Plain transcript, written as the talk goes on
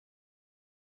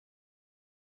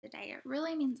today. It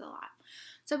really means a lot.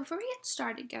 So before we get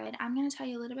started, I'm going to tell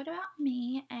you a little bit about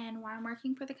me and why I'm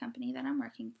working for the company that I'm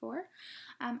working for.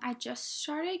 I just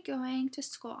started going to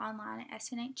school online at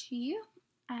SNHU.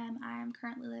 I am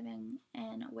currently living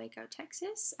in Waco,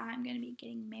 Texas. I'm going to be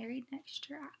getting married next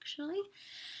year, actually.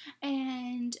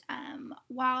 And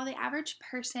while the average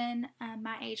person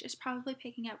my age is probably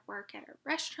picking up work at a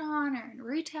restaurant or in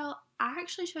retail, I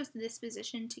actually chose this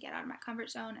position to get out of my comfort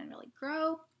zone and really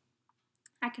grow.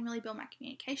 I can really build my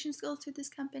communication skills through this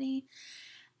company.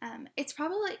 It's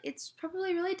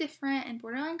probably really different and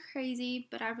borderline crazy,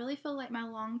 but I really feel like my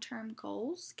long-term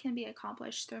goals can be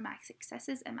accomplished through my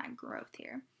successes and my growth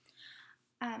here.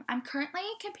 I'm currently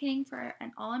competing for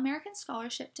an All-American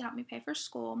scholarship to help me pay for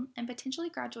school and potentially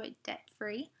graduate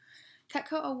debt-free.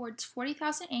 Cutco awards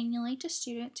 $40,000 annually to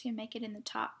students who make it in the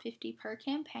top 50 per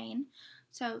campaign.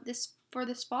 So for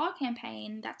this fall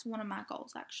campaign, that's one of my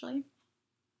goals actually.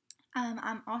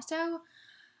 I'm also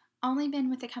only been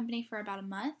with the company for about a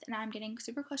month, and I'm getting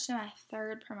super close to my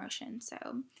third promotion. So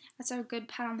that's a good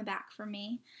pat on the back for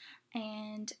me,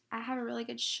 and I have a really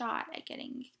good shot at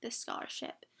getting this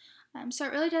scholarship. So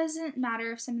it really doesn't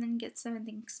matter if someone gets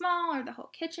something small or the whole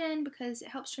kitchen, because it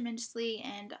helps tremendously.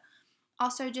 And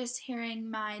also just hearing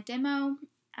my demo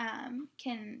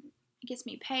gets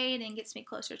me paid and gets me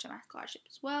closer to my scholarship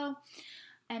as well.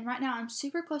 And right now I'm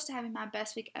super close to having my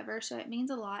best week ever, so it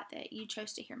means a lot that you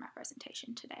chose to hear my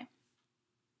presentation today.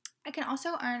 I can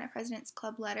also earn a President's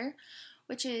Club letter,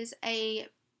 which is a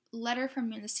letter from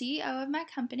the CEO of my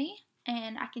company,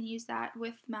 and I can use that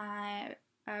with my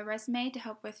resume to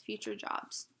help with future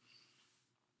jobs.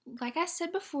 Like I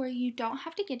said before, you don't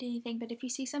have to get anything, but if you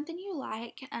see something you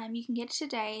like, you can get it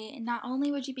today. And not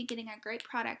only would you be getting a great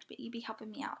product, but you'd be helping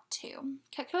me out too.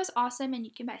 Cutco is awesome, and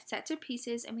you can buy sets or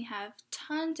pieces, and we have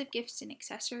tons of gifts and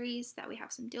accessories that we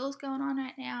have some deals going on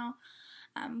right now.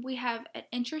 We have an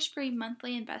interest-free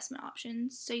monthly investment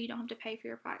options, so you don't have to pay for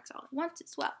your products all at once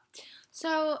as well.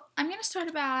 So I'm going to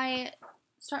start my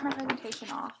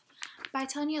presentation off by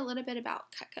telling you a little bit about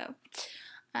Cutco.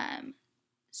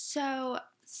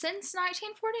 Since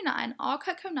 1949, all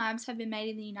Cutco knives have been made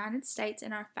in the United States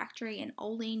in our factory in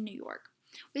Olean, New York.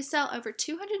 We sell over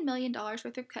 $200 million worth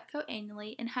of Cutco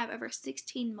annually and have over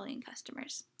 16 million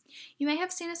customers. You may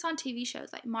have seen us on TV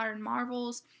shows like Modern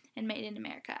Marvels and Made in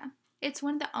America. It's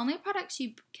one of the only products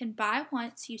you can buy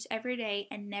once, use every day,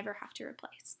 and never have to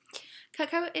replace.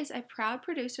 Cutco is a proud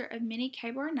producer of many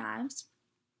K-bar knives,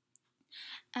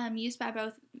 used by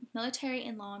both military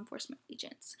and law enforcement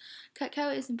agents.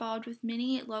 Cutco is involved with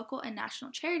many local and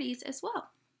national charities as well.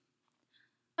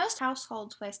 Most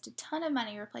households waste a ton of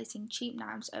money replacing cheap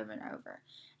knives over and over.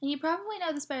 And you probably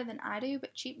know this better than I do,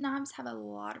 but cheap knives have a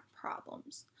lot of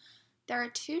problems. There are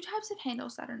two types of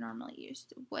handles that are normally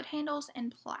used: wood handles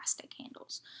and plastic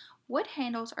handles. Wood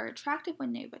handles are attractive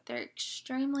when new, but they're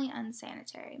extremely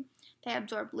unsanitary. They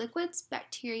absorb liquids,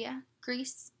 bacteria,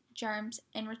 grease, germs,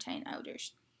 and retain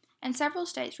odors. In several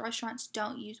states, restaurants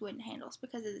don't use wooden handles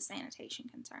because of the sanitation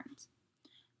concerns.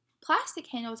 Plastic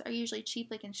handles are usually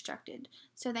cheaply constructed,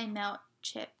 so they melt,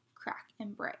 chip, crack,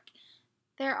 and break.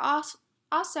 They're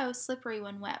also slippery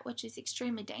when wet, which is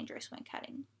extremely dangerous when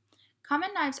cutting.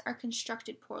 Common knives are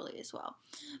constructed poorly as well.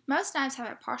 Most knives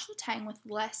have a partial tang with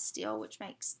less steel, which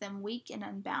makes them weak and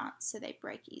unbalanced, so they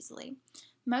break easily.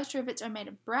 Most rivets are made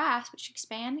of brass, which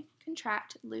expand,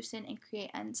 contract, loosen, and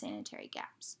create unsanitary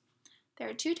gaps. There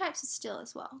are two types of steel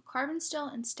as well: carbon steel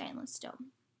and stainless steel.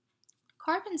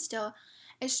 Carbon steel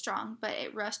is strong, but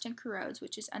it rusts and corrodes,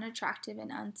 which is unattractive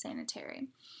and unsanitary.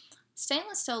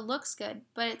 Stainless steel looks good,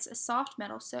 but it's a soft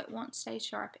metal, so it won't stay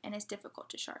sharp and is difficult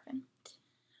to sharpen.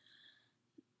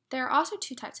 There are also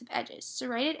two types of edges: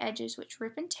 serrated edges, which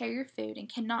rip and tear your food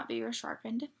and cannot be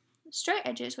resharpened; straight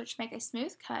edges, which make a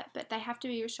smooth cut, but they have to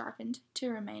be resharpened to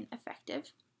remain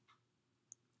effective.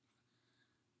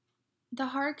 The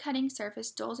hard cutting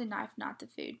surface dulls a knife, not the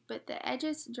food, but the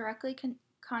edges directly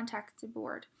contact the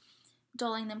board,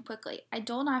 dulling them quickly. A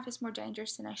dull knife is more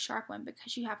dangerous than a sharp one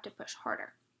because you have to push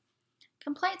harder.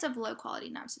 Complaints of low quality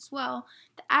knives as well.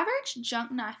 The average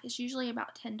junk knife is usually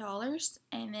about $10,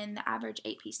 and then the average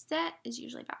 8-piece set is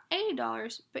usually about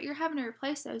 $80, but you're having to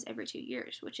replace those every 2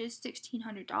 years, which is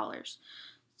 $1,600.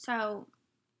 So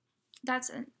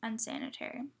that's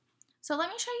unsanitary. So let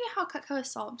me show you how Cutco has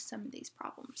solved some of these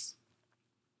problems.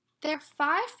 There are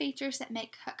 5 features that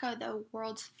make Cutco the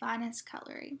world's finest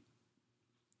cutlery.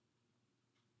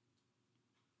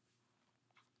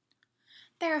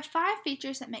 There are 5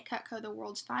 features that make Cutco the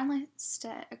world's finest.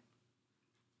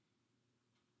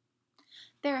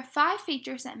 There are 5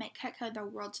 features that make Cutco the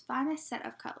world's finest set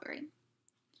of cutlery.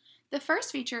 The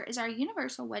first feature is our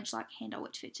universal wedge-lock handle,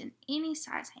 which fits in any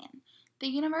size hand. The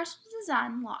universal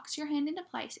design locks your hand into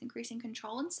place, increasing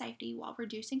control and safety while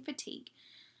reducing fatigue.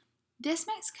 This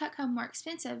makes Cutco more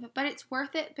expensive, but it's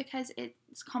worth it because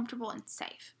it's comfortable and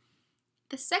safe.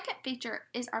 The second feature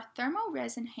is our thermal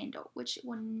resin handle, which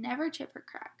will never chip or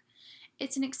crack.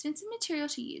 It's an expensive material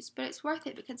to use, but it's worth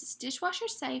it because it's dishwasher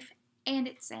safe and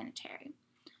it's sanitary.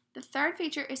 The third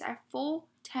feature is our full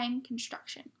tang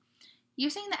construction.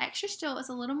 Using the extra steel is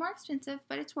a little more expensive,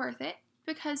 but it's worth it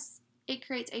because it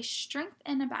creates a strength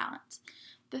and a balance.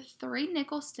 The 3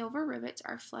 nickel silver rivets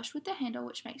are flush with the handle,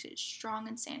 which makes it strong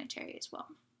and sanitary as well.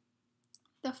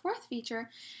 The fourth feature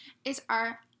is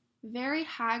our very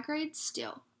high-grade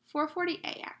steel,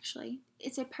 440A actually.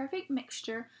 It's a perfect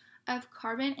mixture of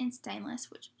carbon and stainless,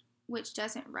 which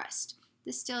doesn't rust.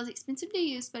 This steel is expensive to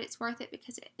use, but it's worth it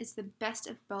because it is the best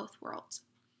of both worlds.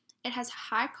 It has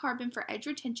high carbon for edge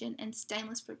retention and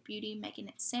stainless for beauty, making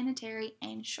it sanitary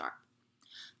and sharp.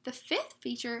 The fifth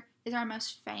feature is our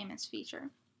most famous feature.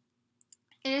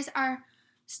 It is our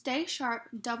Stay Sharp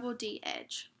Double D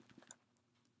Edge.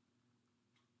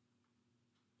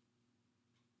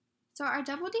 So our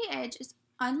Double D Edge is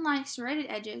unlike serrated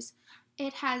edges.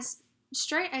 It has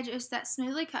straight edges that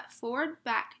smoothly cut forward,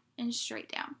 back, and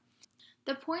straight down.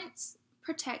 The points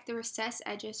protect the recessed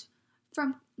edges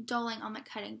from dulling on the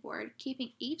cutting board,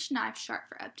 keeping each knife sharp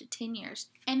for up to 10 years,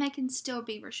 and they can still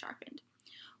be resharpened.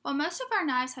 While most of our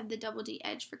knives have the double D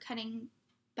edge for cutting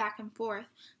back and forth,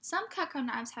 some Cutco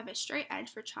knives have a straight edge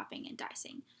for chopping and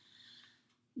dicing.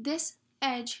 This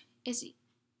edge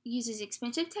uses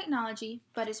expensive technology,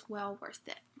 but is well worth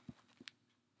it.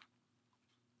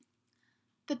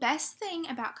 The best thing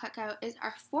about Cutco is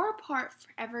our 4-part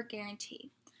forever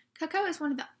guarantee. Cutco is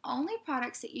one of the only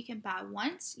products that you can buy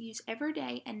once, use every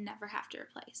day, and never have to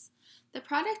replace. The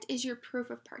product is your proof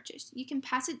of purchase. You can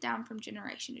pass it down from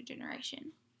generation to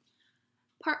generation.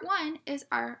 Part 1 is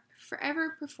our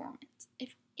forever performance.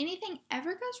 If anything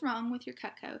ever goes wrong with your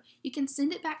Cutco, you can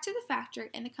send it back to the factory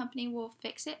and the company will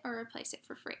fix it or replace it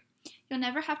for free. You'll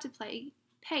never have to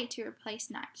pay to replace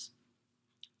knives.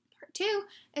 Part 2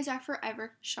 is our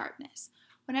forever sharpness.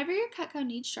 Whenever your Cutco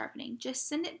needs sharpening, just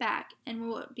send it back and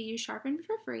will be sharpened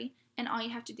for free, and all you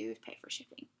have to do is pay for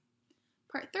shipping.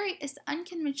 Part 3 is the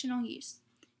unconventional use.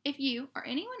 If you or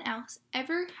anyone else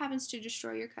ever happens to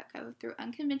destroy your Cutco through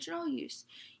unconventional use,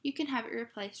 you can have it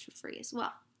replaced for free as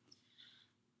well.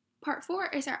 Part 4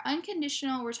 is our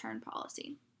unconditional return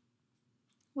policy.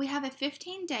 We have a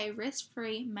 15-day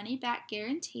risk-free money-back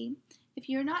guarantee. If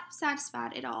you're not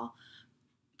satisfied at all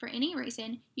for any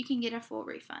reason, you can get a full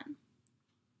refund.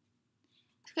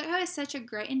 Cutco is such a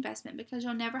great investment because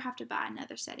you'll never have to buy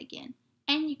another set again,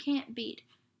 and you can't beat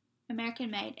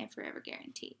American-made and forever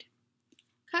guaranteed.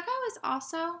 Cutco is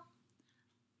also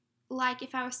like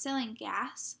if I was selling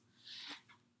gas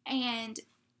and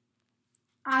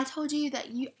I told you that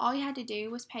all you had to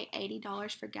do was pay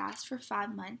 $80 for gas for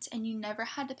 5 months and you never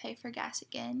had to pay for gas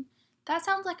again. That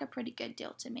sounds like a pretty good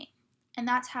deal to me, and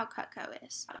that's how Cutco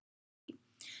is.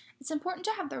 It's important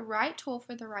to have the right tool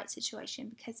for the right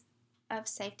situation because of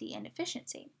safety and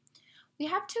efficiency. We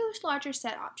have 2 larger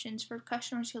set options for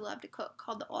customers who love to cook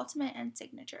called the Ultimate and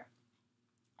Signature.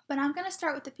 But I'm going to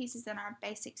start with the pieces in our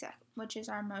basic set, which is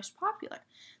our most popular,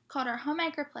 called our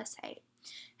Homemaker Plus 8. It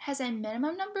has a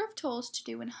minimum number of tools to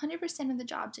do 100% of the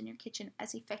jobs in your kitchen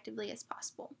as effectively as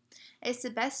possible. It's the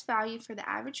best value for the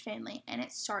average family, and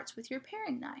it starts with your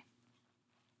paring knife.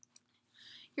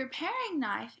 Your paring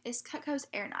knife is Cutco's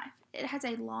Air Knife. It has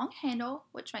a long handle,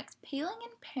 which makes peeling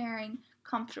and paring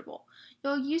comfortable.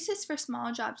 You'll use this for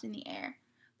small jobs in the air,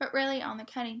 but rarely on the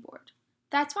cutting board.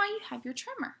 That's why you have your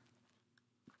trimmer.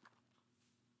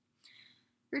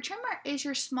 Your trimmer is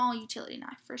your small utility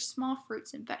knife for small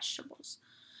fruits and vegetables.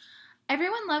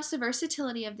 Everyone loves the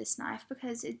versatility of this knife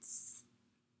because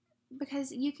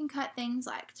you can cut things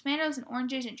like tomatoes and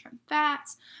oranges and trim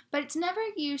fats, but it's never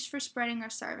used for spreading or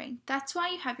serving. That's why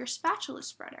you have your spatula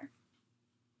spreader.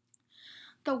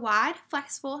 The wide,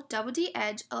 flexible double D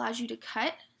edge allows you to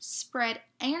cut, spread,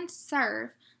 and serve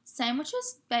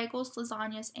sandwiches, bagels,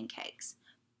 lasagnas, and cakes.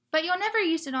 But you'll never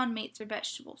use it on meats or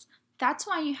vegetables. That's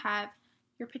why you have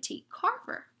your petite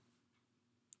carver.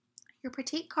 Your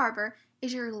petite carver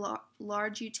is your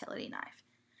large utility knife.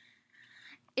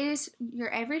 It is your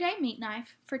everyday meat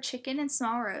knife for chicken and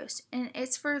small roast, and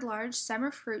it's for large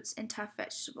summer fruits and tough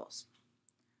vegetables.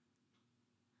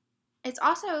 It's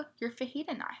also your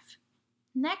fajita knife.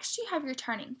 Next, you have your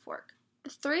turning fork. The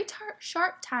 3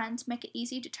 sharp tines make it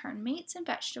easy to turn meats and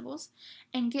vegetables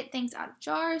and get things out of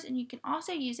jars, and you can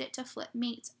also use it to flip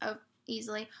meats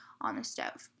easily on the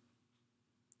stove.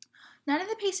 None of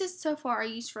the pieces so far are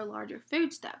used for larger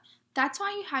foods, though. That's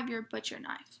why you have your butcher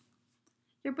knife.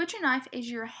 Your butcher knife is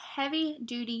your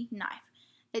heavy-duty knife.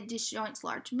 It disjoints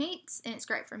large meats, and it's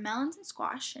great for melons and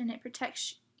squash, and it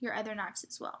protects your other knives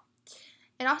as well.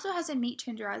 It also has a meat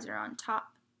tenderizer on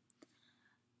top,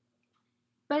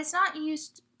 but it's not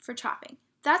used for chopping.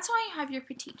 That's why you have your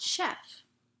petite chef.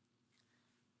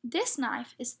 This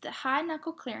knife is the high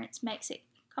knuckle clearance, makes it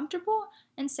comfortable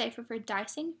and safer for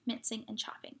dicing, mincing, and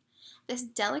chopping. This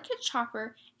delicate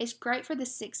chopper is great for the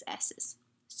 6 S's: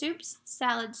 soups,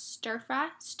 salads, stir-fry,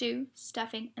 stew,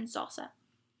 stuffing, and salsa.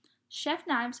 Chef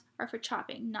knives are for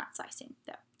chopping, not slicing,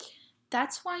 though.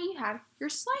 That's why you have your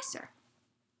slicer.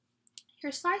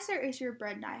 Your slicer is your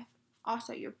bread knife,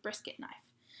 also your brisket knife.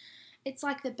 It's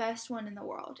like the best one in the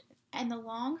world, and the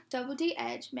long double D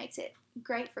edge makes it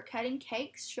great for cutting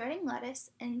cakes, shredding lettuce,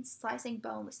 and slicing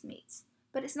boneless meats.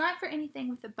 But it's not for anything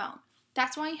with a bone.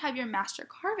 That's why you have your master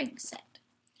carving set.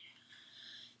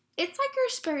 It's like your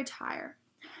spare tire.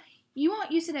 You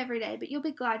won't use it every day, but you'll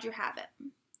be glad you have it.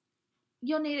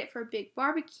 You'll need it for big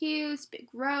barbecues, big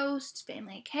roasts,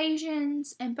 family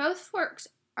occasions, and both forks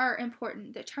are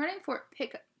important. The turning fork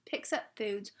picks up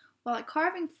foods, while a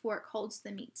carving fork holds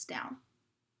the meats down.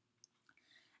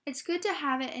 It's good to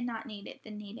have it and not need it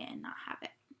than need it and not have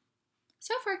it.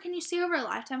 So far, can you see over a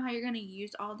lifetime how you're going to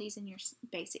use all these in your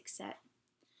basic set?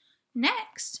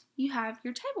 Next, you have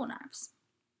your table knives.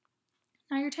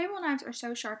 Now, your table knives are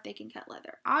so sharp they can cut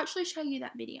leather. I'll actually show you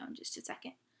that video in just a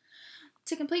second.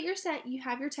 To complete your set, you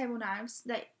have your table knives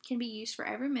that can be used for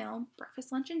every meal,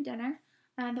 breakfast, lunch, and dinner.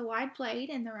 The wide blade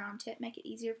and the round tip make it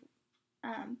easier,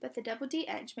 but the double D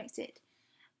edge makes it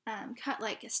cut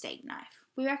like a steak knife.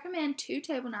 We recommend 2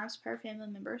 table knives per family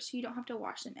member so you don't have to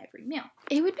wash them every meal.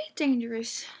 It would be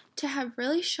dangerous to have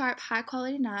really sharp,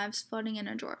 high-quality knives floating in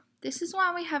a drawer. This is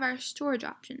why we have our storage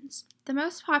options. The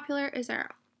most popular is our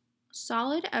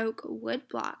solid oak wood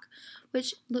block,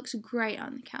 which looks great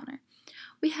on the counter.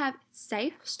 We have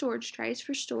safe storage trays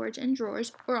for storage in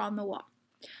drawers or on the wall.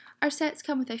 Our sets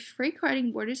come with a free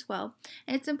cutting board as well,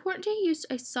 and it's important to use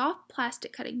a soft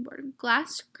plastic cutting board.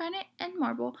 Glass, granite, and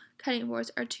marble cutting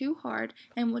boards are too hard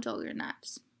and will dull your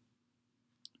knives.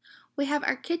 We have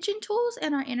our kitchen tools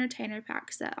and our entertainer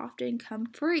packs that often come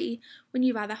free when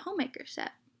you buy the homemaker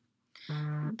set.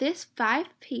 This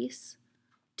 5-piece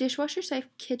dishwasher-safe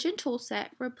kitchen tool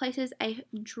set replaces a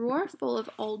drawer full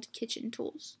of old kitchen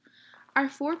tools. Our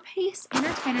 4-piece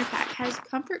entertainer pack has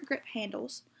comfort grip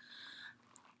handles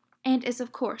and is,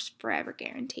 of course, forever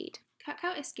guaranteed.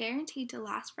 Cutco is guaranteed to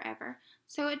last forever,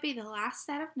 so it would be the last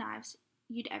set of knives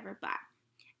you'd ever buy.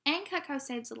 And Cutco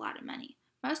saves a lot of money.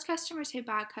 Most customers who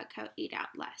buy Cutco eat out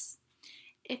less.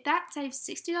 If that saves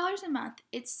 $60 a month,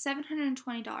 it's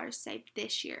 $720 saved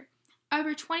this year.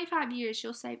 Over 25 years,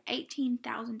 you'll save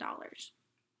 $18,000.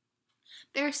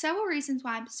 There are several reasons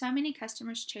why so many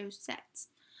customers choose sets.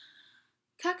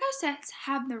 Cutco sets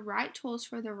have the right tools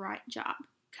for the right job.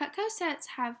 Cutco sets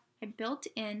have a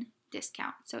built-in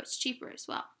discount, so it's cheaper as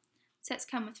well. Sets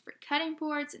come with free cutting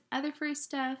boards and other free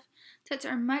stuff. Sets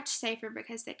are much safer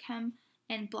because they come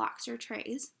in blocks or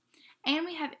trays. And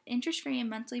we have interest-free and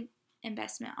monthly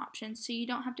investment options, so you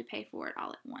don't have to pay for it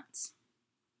all at once.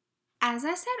 As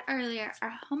I said earlier,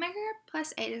 our Homemaker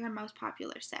Plus 8 is our most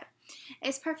popular set.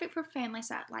 It's perfect for families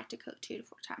that like to cook 2 to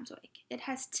 4 times a week. It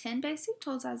has 10 basic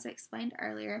tools, as I explained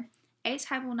earlier, 8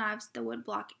 table knives, the wood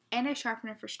block, and a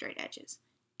sharpener for straight edges.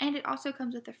 And it also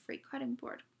comes with a free cutting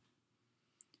board.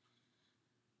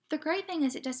 The great thing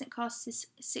is it doesn't cost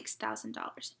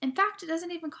 $6,000. In fact, it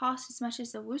doesn't even cost as much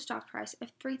as the Woodstock price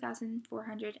of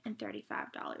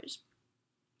 $3,435.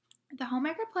 The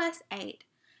Homemaker Plus 8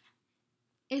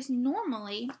 is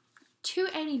normally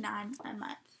 $289 a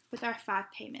month with our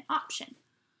 5-payment option.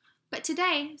 But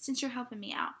today, since you're helping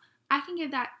me out, I can give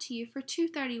that to you for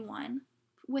 $231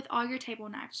 with all your table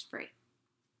knives free.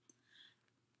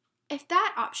 If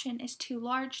that option is too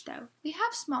large, though, we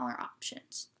have smaller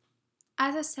options.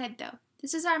 As I said, though,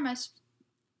 this is our most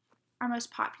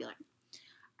popular.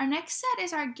 Our next set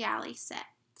is our galley set.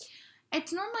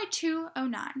 It's normally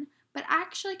 $209, but I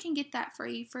actually can get that for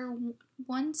you for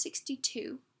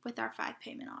 $162 with our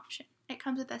 5-payment option. It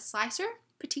comes with a slicer,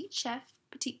 petite chef,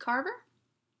 petite carver,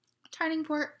 turning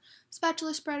fork,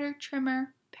 spatula spreader,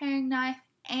 trimmer, paring knife,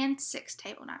 and 6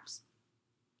 table knives.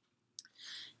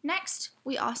 Next,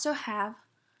 we also have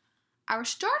our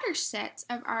starter sets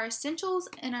of our essentials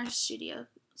and our studios.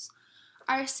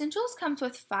 Our essentials comes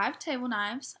with 5 table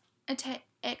knives.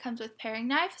 It comes with paring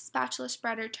knife, spatula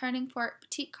spreader, turning fork,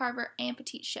 petite carver, and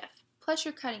petite chef, plus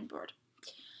your cutting board.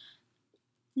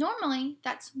 Normally,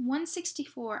 that's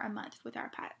 $164 a month with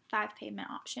our 5-payment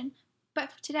option,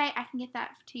 But for today, I can get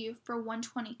that to you for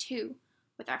 $122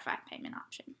 with our 5-payment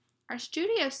option. Our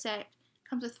studio set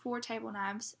comes with 4 table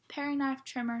knives, paring knife,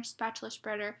 trimmer, spatula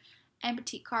spreader, and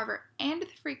petite carver, and the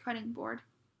free cutting board.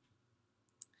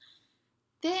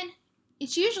 Then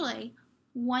it's usually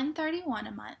 $131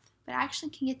 a month, but I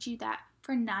actually can get you that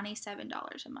for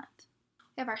 $97 a month.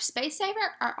 We have our Space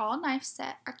Saver, our all knife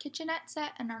set, our kitchenette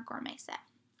set, and our gourmet set.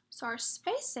 So our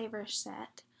Space Saver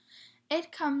set,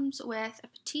 it comes with a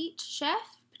petite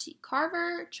chef, petite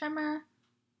carver, trimmer,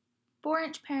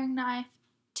 4-inch paring knife,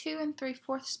 2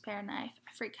 3/4 paring knife,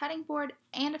 a free cutting board,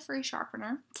 and a free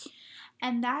sharpener.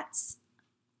 And that's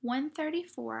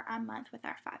 $134 a month with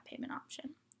our 5-payment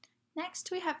option. Next,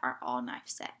 we have our all knife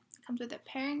set. It comes with a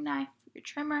paring knife, your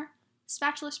trimmer,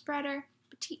 spatula spreader,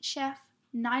 petite chef,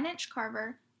 9-inch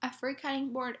carver, a free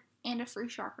cutting board, and a free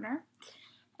sharpener.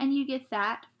 And you get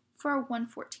that for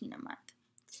 $114 a month.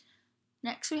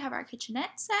 Next, we have our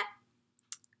kitchenette set.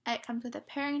 It comes with a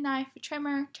paring knife, a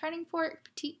trimmer, turning fork,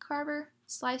 petite carver,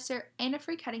 slicer, and a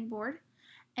free cutting board.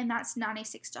 And that's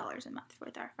 $96 a month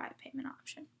with our 5-payment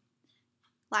option.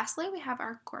 Lastly, we have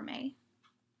our gourmet.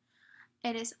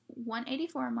 It is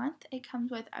 $184 a month. It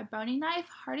comes with a boning knife,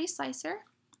 hearty slicer,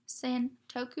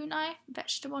 santoku knife,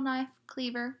 vegetable knife,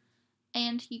 cleaver,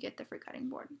 and you get the free cutting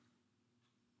board.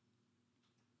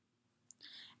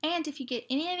 And if you get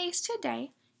any of these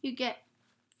today, you get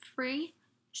free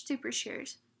super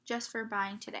shears just for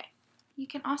buying today. You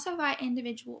can also buy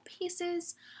individual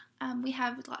pieces. We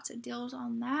have lots of deals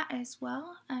on that as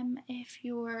well. If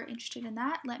you're interested in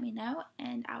that, let me know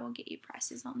and I will get you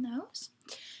prices on those.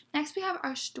 Next, we have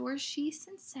our store sheaths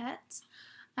and sets.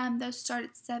 Those start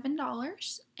at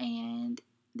 $7, and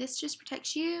this just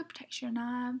protects you, protects your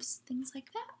knives, things like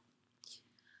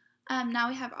that. Now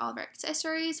we have all of our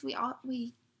accessories. We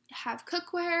have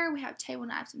cookware, we have table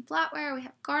knives and flatware, we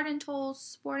have garden tools,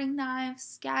 sporting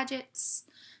knives, gadgets,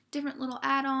 different little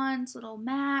add-ons, little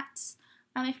mats.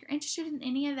 If you're interested in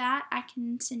any of that, I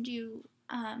can send you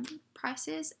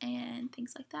prices and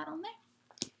things like that on there.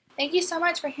 Thank you so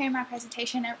much for hearing my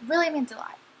presentation. It really means a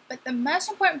lot. But the most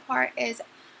important part is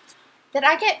that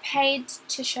I get paid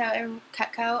to show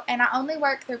Cutco, and I only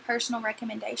work through personal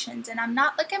recommendations. And I'm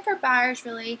not looking for buyers,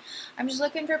 really. I'm just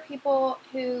looking for people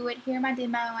who would hear my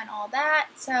demo and all that.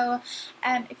 So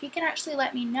if you can actually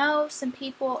let me know some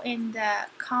people in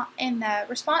the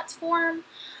response form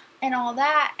and all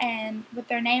that, and with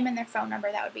their name and their phone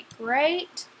number, that would be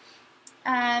great.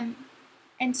 And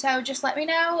so just let me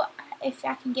know if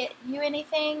I can get you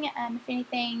anything, if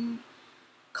anything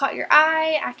caught your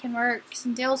eye, I can work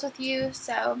some deals with you.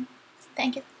 So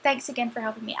thanks again for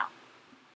helping me out.